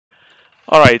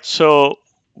All right, so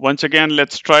once again,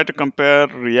 let's try to compare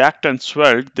React and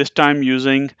Svelte, this time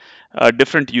using a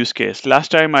different use case.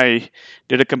 Last time I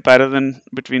did a comparison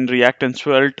between React and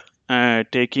Svelte,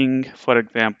 taking, for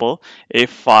example, a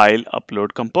file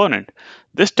upload component.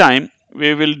 This time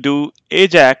we will do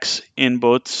AJAX in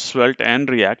both Svelte and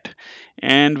React,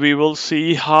 and we will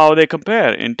see how they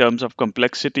compare in terms of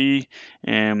complexity,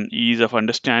 ease of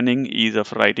understanding, ease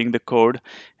of writing the code,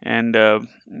 and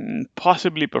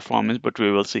possibly performance, but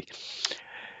we will see.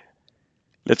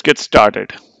 Let's get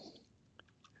started.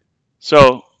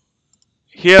 So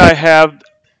here I have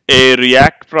a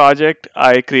React project.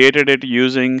 I created it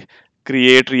using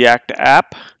create React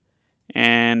app,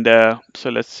 and so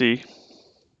let's see.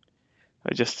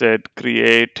 I just said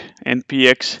create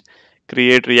npx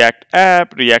create React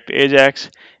app, React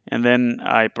AJAX, and then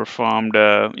I performed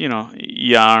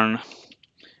yarn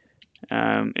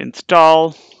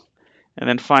install, and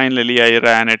then finally I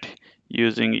ran it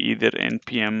using either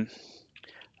npm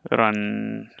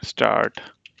run start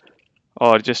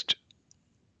or just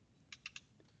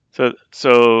so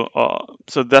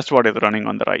that's what is running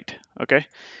on the right. Okay,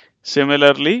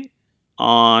 similarly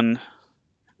on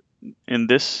in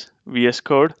this VS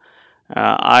Code,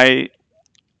 I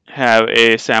have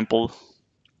a sample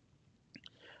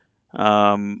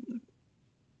um,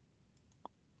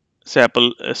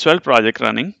 Svelte project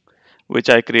running, which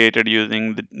I created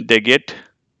using the digit.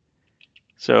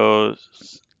 So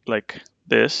like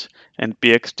this,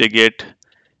 npx digit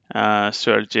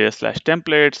svelte.js slash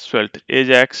templates, svelte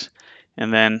ajax,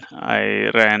 and then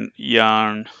I ran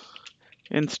yarn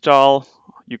install.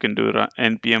 You can do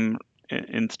npm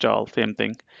install, same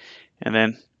thing, and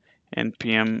then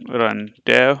npm run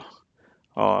dev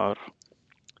or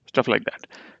stuff like that.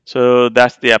 So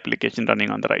that's the application running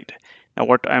on the right. Now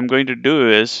what I'm going to do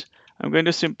is I'm going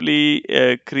to simply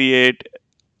create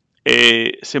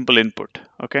a simple input,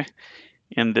 okay,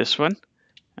 in this one,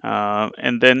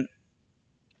 and then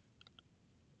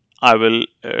I will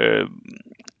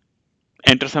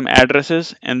enter some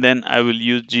addresses, and then I will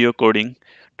use geocoding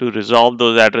to resolve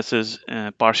those addresses,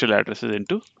 partial addresses,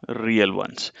 into real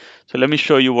ones. So let me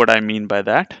show you what I mean by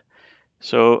that.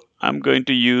 So I'm going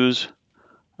to use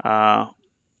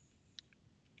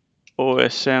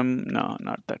OSM, no,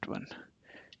 not that one,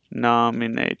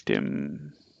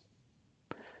 nominatim,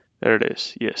 there it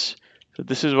is, yes. So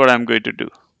this is what I'm going to do.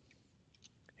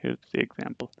 Here's the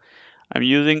example. I'm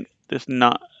using this,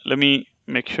 let me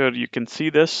make sure you can see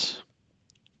this.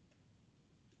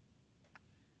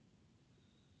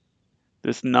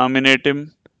 This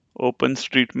nominatim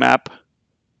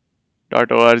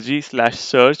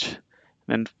openstreetmap.org/search,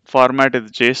 then format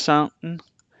is JSON, and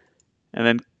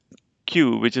then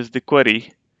Q, which is the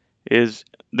query, is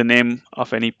the name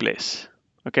of any place.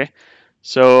 Okay,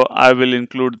 so I will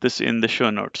include this in the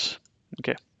show notes.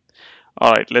 Okay,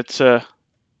 all right, let's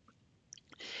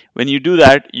when you do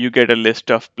that, you get a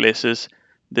list of places.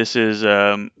 This is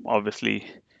obviously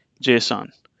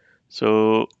JSON.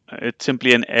 So it's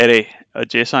simply an array, a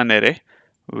JSON array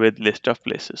with list of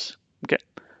places. Okay,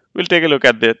 we'll take a look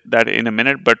at that in a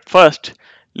minute. But first,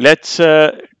 let's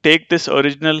take this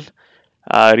original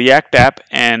React app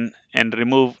and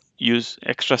use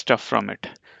extra stuff from it.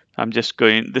 I'm just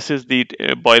going. This is the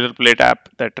boilerplate app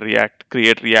that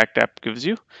create React app gives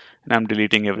you, and I'm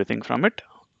deleting everything from it.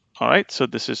 All right, so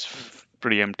this is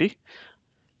pretty empty.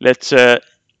 Let's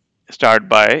start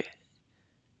by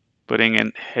putting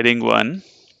in heading 1,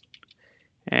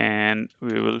 and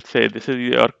we will say this is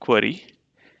your query,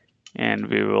 and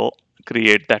we will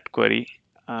create that query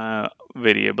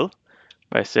variable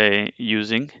by say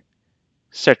using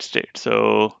set state.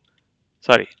 So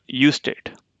sorry, use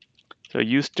state. So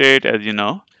use state, as you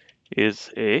know, is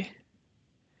a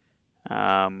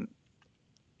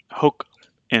hook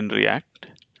in React.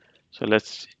 So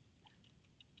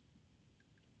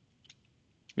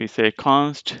we say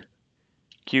const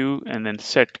q and then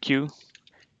set q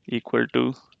equal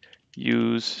to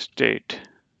use state,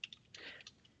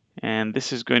 and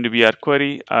this is going to be our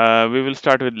query. We will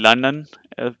start with London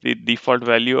as the default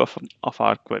value of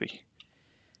our query.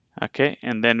 Okay,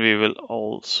 and then we will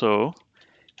also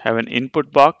have an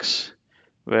input box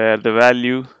where the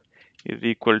value is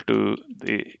equal to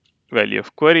the value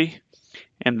of query,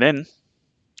 and then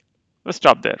let's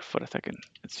stop there for a second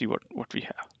and see what we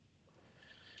have.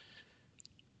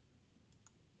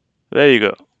 There you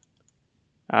go.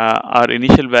 Our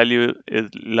initial value is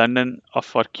London,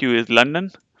 for q is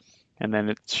London, and then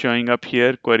it's showing up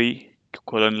here query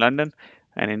colon London,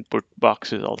 and input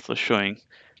box is also showing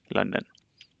London.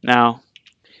 Now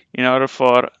in order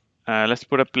for let's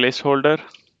put a placeholder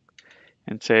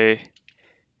and say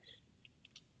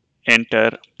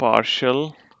enter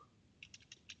partial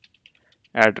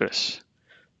address,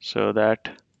 so that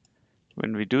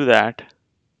when we do that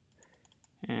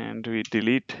and we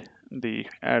delete the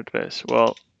address,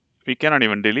 well, we cannot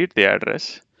even delete the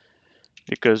address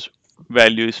because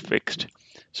value is fixed.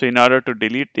 So in order to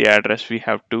delete the address, we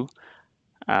have to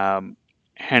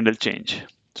handle change.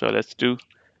 So let's do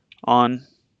on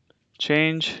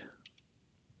change,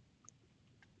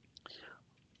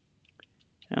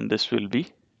 and this will be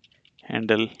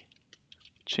handle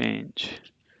change.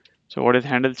 So what is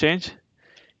handle change?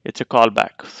 It's a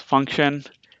callback function,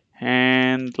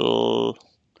 handle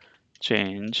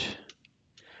change,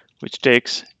 which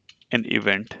takes an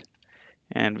event,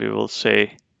 and we will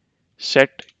say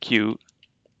set q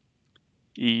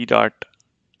e dot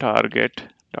target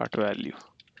dot value.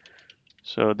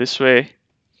 So this way,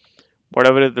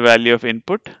 whatever is the value of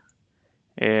input,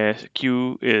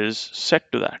 q is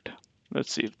set to that.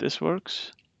 Let's see if this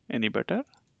works any better.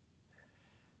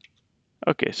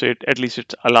 Okay, so at least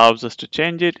it allows us to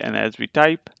change it, and as we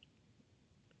type,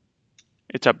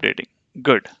 it's updating.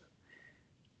 Good.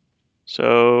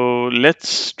 So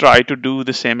let's try to do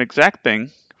the same exact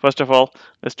thing. First of all,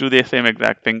 let's do the same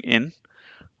exact thing in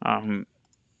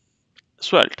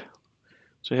Svelte.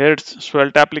 So here it's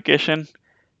Svelte application.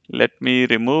 Let me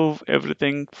remove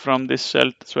everything from this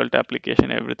Svelte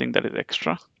application, everything that is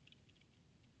extra.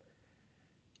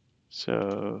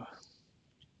 So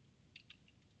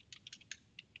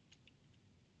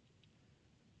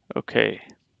okay,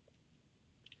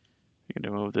 you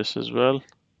can remove this as well.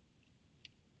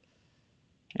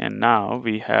 And now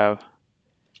we have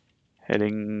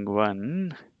heading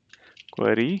 1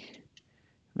 query.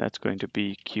 That's going to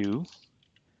be Q,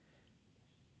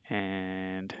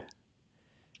 and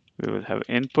we will have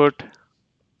input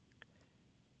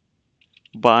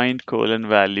bind colon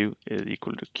value is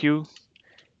equal to Q,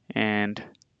 and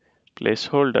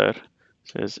placeholder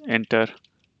says enter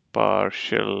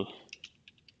partial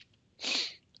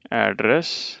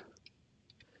address,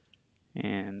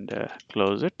 and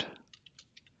close it.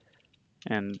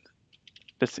 And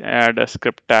let's add a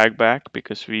script tag back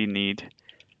because we need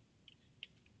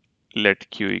let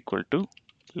q equal to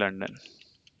London,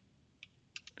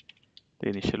 the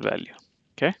initial value.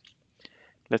 Okay,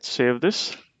 let's save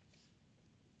this,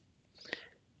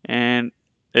 and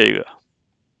there you go.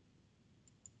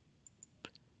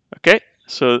 Okay,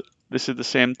 so this is the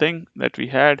same thing that we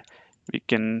had. We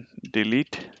can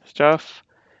delete stuff,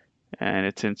 and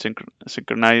it's in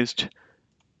synchronized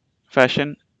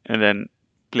fashion, and then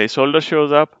placeholder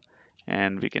shows up,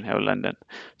 and we can have London.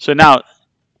 So now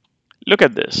look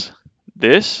at this.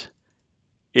 This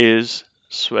is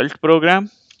Svelte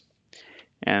program,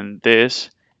 and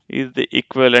this is the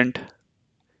equivalent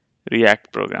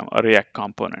React program or React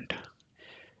component.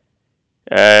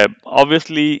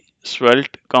 Obviously,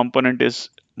 Svelte component is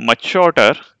much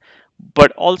shorter,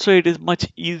 but also it is much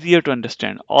easier to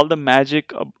understand. All the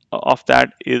magic of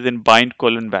that is in bind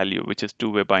colon value, which is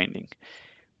two-way binding.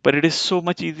 But it is so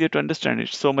much easier to understand.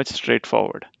 It's so much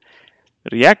straightforward.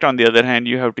 React, on the other hand,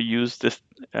 you have to use this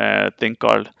thing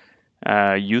called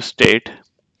useState,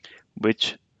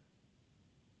 which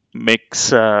makes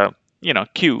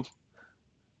queue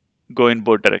go in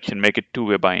both direction, make it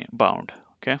two-way bound.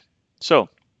 Okay, so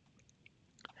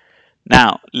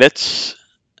now let's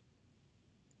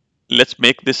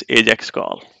make this AJAX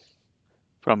call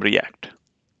from React.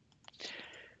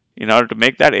 In order to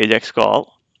make that AJAX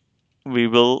call, we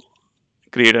will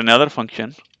create another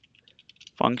function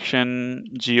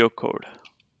geocode.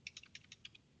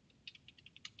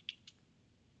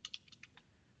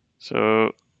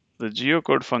 So the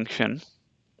geocode function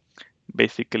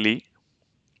basically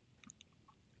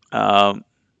will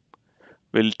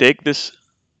take this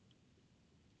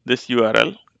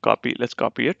URL, let's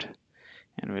copy it,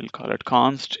 and we'll call it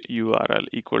const URL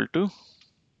equal to,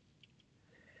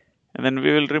 and then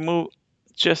we will remove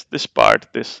just this part,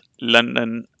 this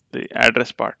London, the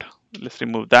address part. Let's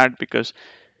remove that because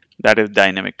that is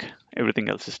dynamic. Everything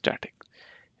else is static.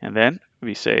 And then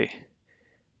we say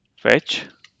fetch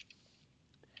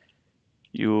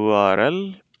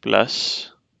URL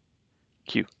plus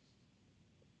Q,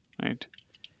 right?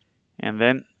 And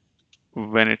then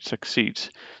when it succeeds,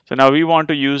 so now we want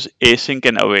to use async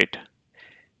and await,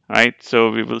 right? So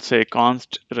we will say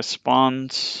const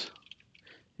response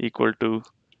equal to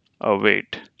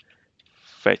await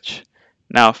fetch.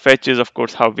 Now fetch is of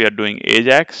course how we are doing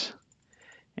AJAX,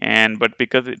 but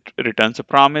because it returns a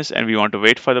promise and we want to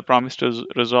wait for the promise to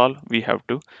resolve, we have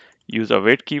to use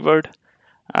await keyword.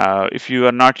 If you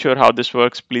are not sure how this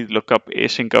works, please look up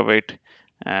async await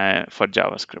for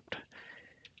JavaScript.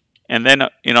 And then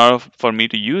in order for me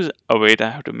to use await,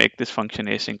 I have to make this function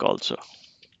async also.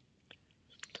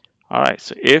 All right,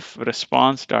 so if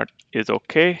response dot is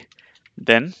okay,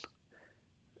 then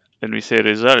we say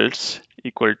results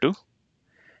equal to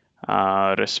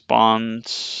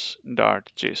response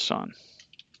dot JSON.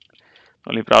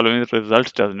 Only problem is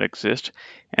results doesn't exist,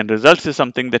 and results is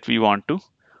something that we want to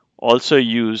also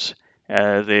use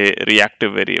as a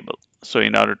reactive variable. So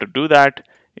in order to do that,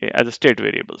 as a state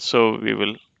variable, so we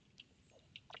will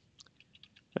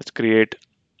let's create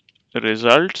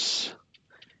results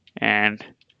and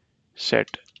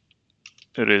set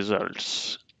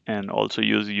results, and also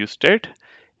use useState,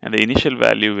 and the initial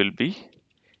value will be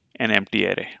an empty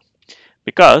array,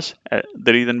 because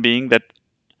the reason being that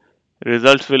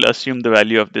results will assume the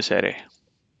value of this array.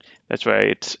 That's why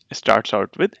it starts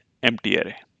out with empty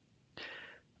array.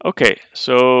 Okay,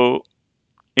 so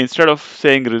instead of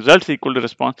saying results equal to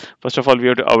response, first of all we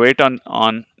have to await on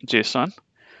JSON.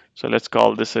 So let's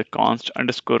call this a const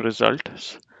underscore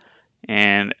results,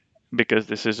 and because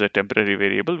this is a temporary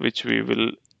variable which we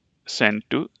will send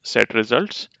to set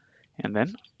results, and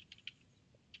then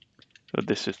so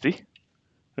this is the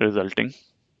resulting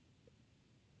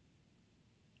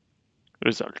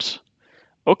results.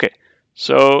 Okay,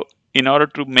 so in order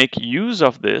to make use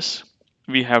of this,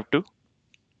 we have to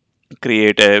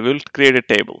we'll create a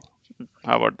table.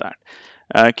 How about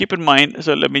that? Keep in mind,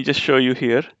 so let me just show you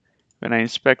here. When I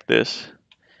inspect this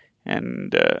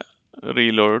and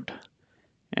reload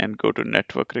and go to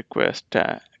network request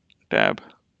tab, there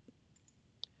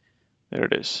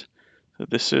it is. So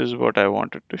this is what I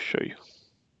wanted to show you.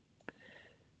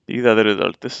 These are the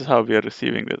results. This is how we are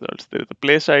receiving results. There is a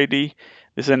place ID.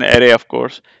 This is an array, of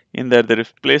course. In there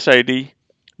is place ID,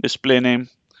 display name.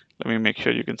 Let me make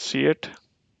sure you can see it.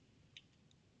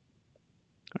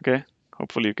 Okay,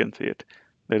 hopefully you can see it.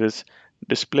 There is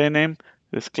display name,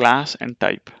 there's class and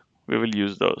type. We will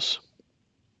use those.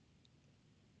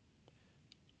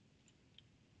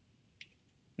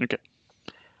 Okay.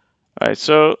 All right,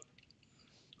 so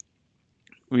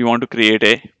we want to create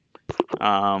a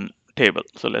table.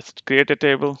 So let's create a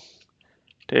table.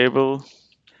 Table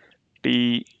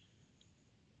t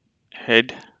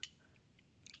head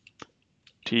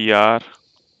tr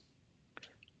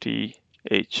th.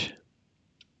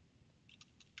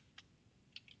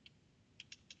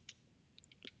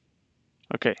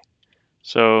 Okay,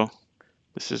 so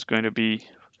this is going to be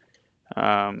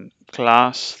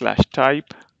class slash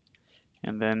type,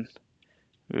 and then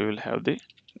we will have the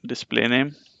display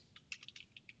name.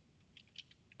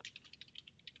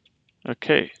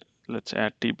 Okay, let's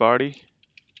add tbody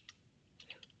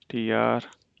tr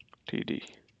td.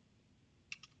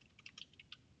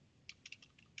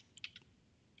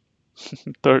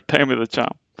 Third time is a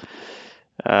charm.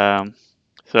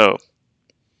 So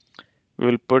we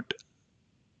will put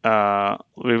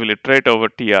we will iterate over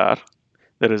tr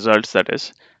the results, that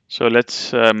is. So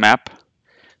let's map.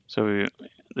 So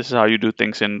this is how you do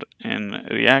things in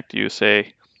React. You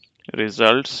say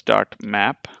results dot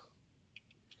map,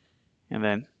 and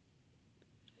then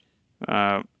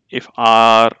if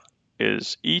r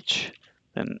is each,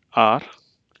 then r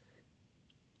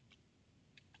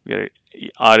where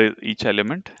r is each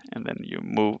element, and then you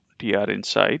move tr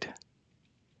inside,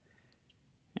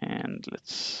 and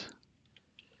let's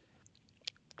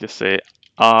just say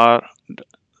r.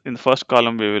 In the first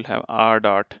column we will have r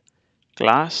dot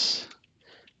class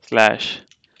slash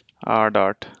r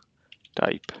dot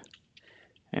type,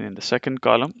 and in the second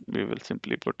column we will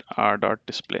simply put r dot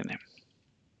display name.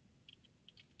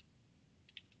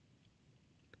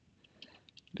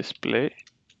 Display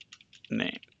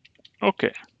name.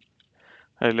 Okay,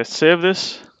 let's save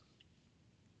this.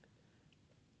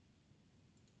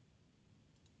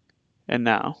 And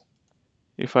now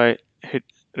if I hit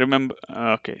remember,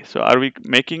 okay, so are we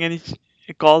making any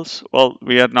calls? Well,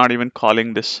 we are not even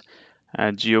calling this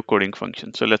geocoding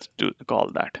function, so let's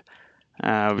call that.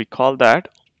 We call that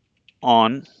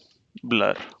on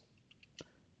blur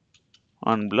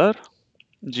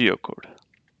geocode.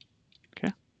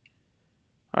 Okay,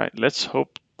 all right, let's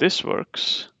hope this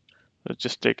works. Let's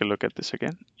just take a look at this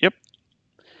again. Yep,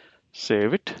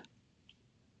 save it,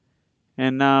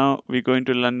 and now we go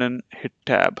into London, hit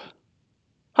tab.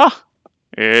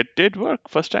 It did work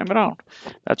first time around.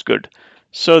 That's good.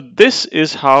 So this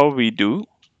is how we do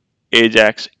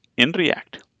AJAX in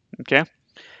React. Okay,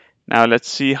 now let's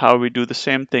see how we do the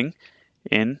same thing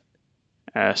in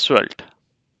Svelte.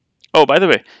 Oh, by the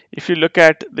way, if you look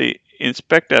at the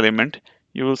inspect element,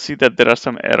 you will see that there are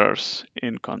some errors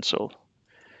in console.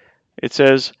 It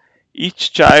says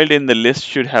each child in the list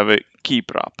should have a key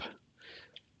prop.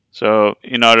 So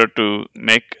in order to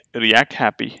make React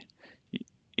happy,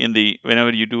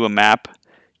 whenever you do a map,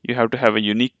 you have to have a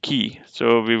unique key.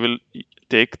 So we will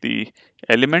take the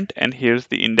element, and here's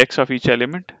the index of each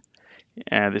element.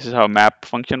 And this is how map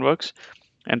function works,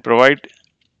 and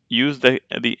use the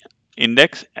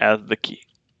index as the key.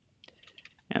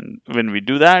 And when we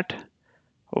do that,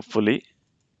 hopefully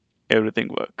everything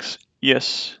works.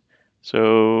 Yes.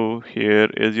 So here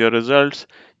is your results.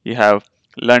 You have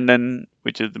London,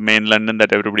 which is the main London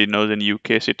that everybody knows in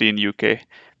UK, city in UK.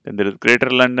 Then there is Greater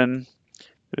London,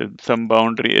 there is some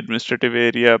boundary administrative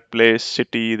area, place,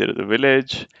 city, there is a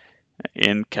village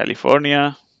in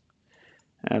California,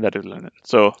 and that is London.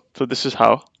 So this is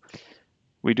how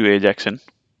we do AJAX in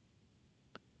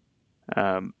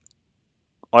um,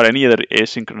 or any other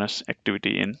asynchronous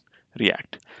activity in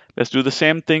React. Let's do the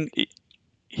same thing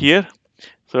here.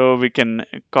 So we can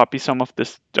copy some of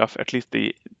this stuff, at least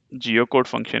the geocode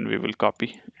function we will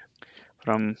copy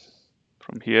from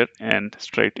here and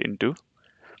straight into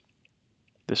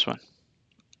this one.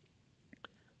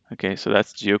 Okay, so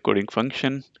that's geocoding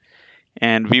function.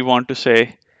 And we want to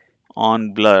say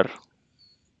on blur,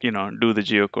 do the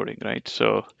geocoding, right?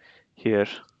 So here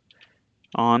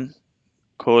on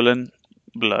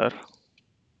 :blur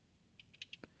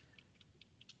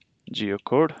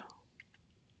geocode.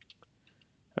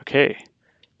 Okay,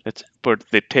 let's put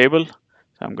the table. So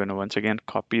I'm going to once again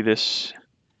copy this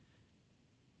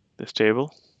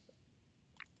table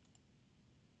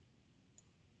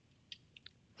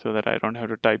so that I don't have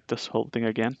to type this whole thing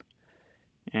again,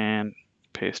 and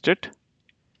paste it.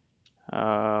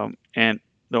 And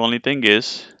the only thing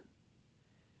is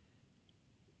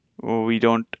we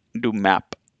don't do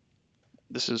map.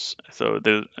 This is so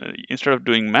there. Instead of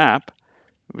doing map,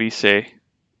 we say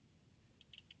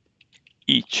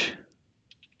each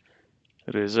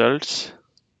results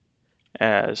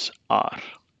as R.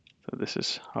 So this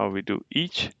is how we do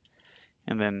each.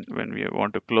 And then when we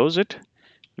want to close it,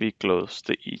 we close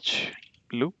the each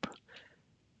loop.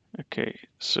 Okay,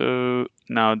 so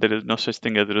now there is no such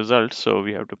thing as results, so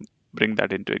we have to bring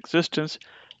that into existence.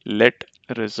 Let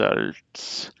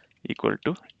results equal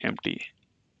to empty.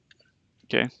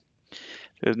 Okay,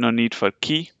 there's no need for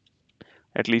key,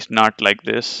 at least not like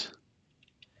this.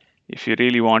 If you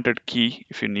really wanted key,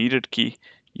 if you needed key,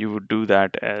 you would do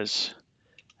that as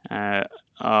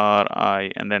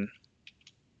RI and then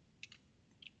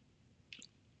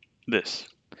this.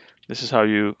 This is how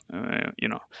you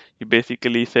you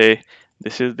basically say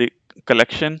this is the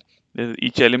collection, this is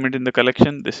each element in the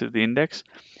collection, this is the index,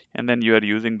 and then you are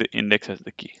using the index as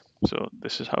the key. So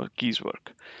this is how keys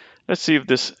work. Let's see if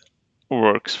this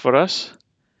works for us.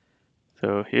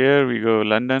 So here we go,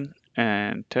 London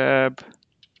and tab,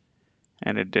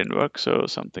 and it didn't work, so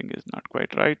something is not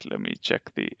quite right. Let me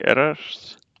check the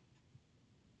errors.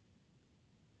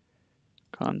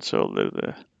 Console, there's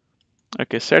a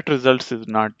okay, set results is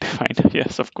not defined.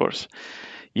 Yes, of course.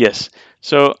 Yes.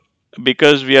 So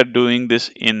because we are doing this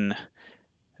in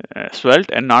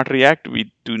Svelte and not React,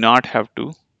 we do not have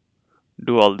to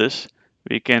do all this.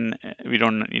 We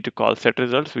don't need to call set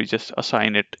results. We just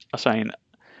assign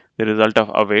the result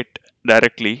of await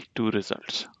directly to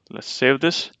results. Let's save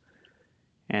this.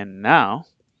 And now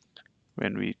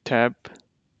when we tab,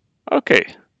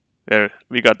 okay, there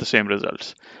we got the same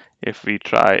results. If we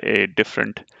try a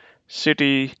different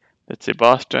city, let's say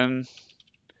Boston,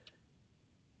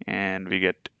 and we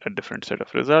get a different set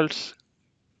of results.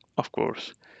 Of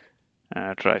course,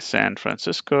 try San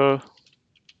Francisco.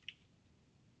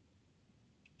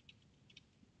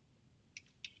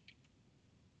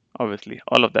 Obviously,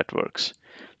 all of that works.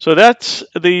 So that's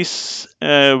the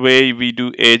way we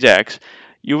do AJAX.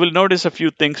 You will notice a few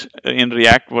things in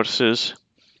React versus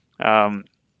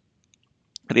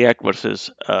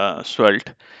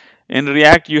Svelte. In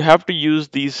React, you have to use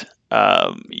these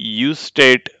use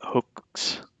state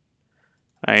hooks,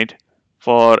 right,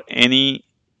 for any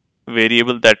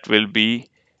variable that will be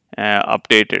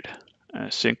updated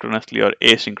synchronously or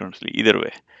asynchronously, either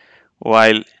way.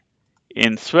 While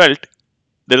in Svelte,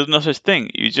 there is no such thing.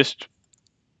 You just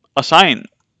assign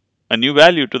a new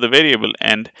value to the variable,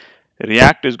 and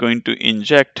React is going to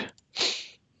inject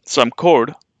some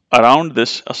code around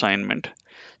this assignment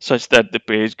such that the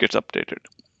page gets updated.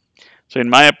 So in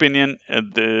my opinion,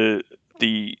 the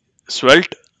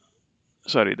Svelte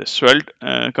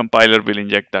compiler will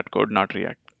inject that code, not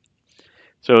React.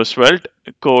 So Svelte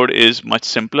code is much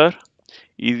simpler,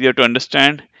 easier to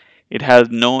understand. It has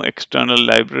no external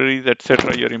libraries,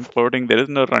 etc. You're importing. There is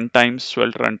no runtime,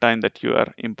 Svelte runtime that you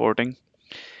are importing.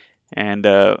 And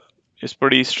it's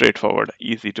pretty straightforward,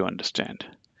 easy to understand.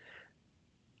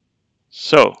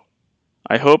 So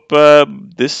I hope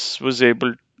this was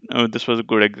able this was a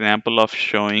good example of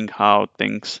showing how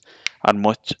things are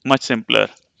much simpler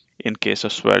in case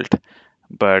of Svelte.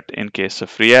 But in case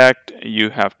of React, you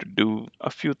have to do a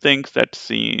few things that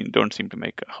don't seem to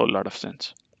make a whole lot of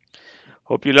sense.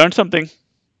 Hope you learned something.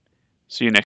 See you next.